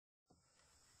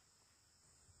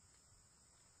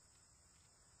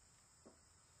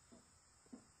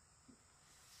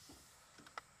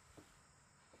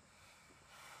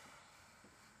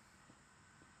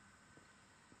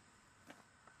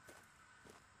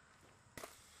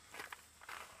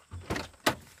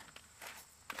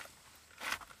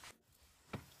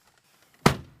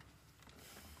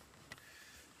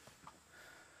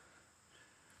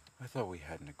thought we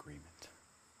had an agreement.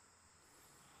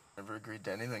 Never agreed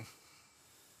to anything.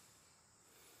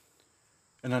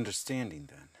 An understanding,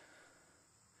 then.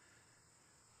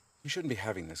 You shouldn't be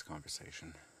having this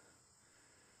conversation.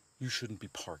 You shouldn't be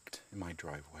parked in my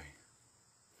driveway.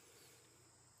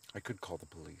 I could call the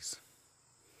police.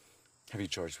 Have you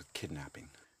charged with kidnapping?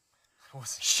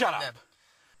 Shut up!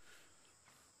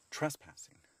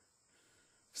 Trespassing.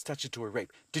 Statutory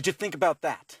rape. Did you think about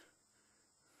that?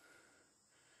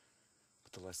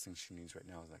 But the last thing she needs right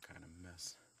now is that kind of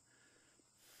mess.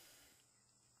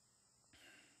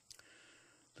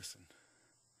 Listen,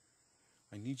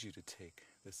 I need you to take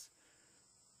this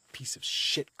piece of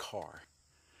shit car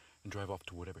and drive off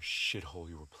to whatever shithole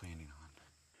you were planning on.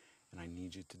 And I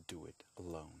need you to do it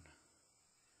alone.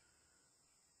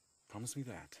 Promise me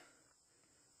that,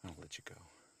 and I'll let you go.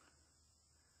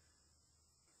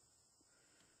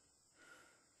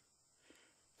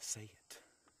 Say it.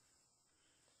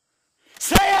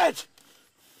 Say it!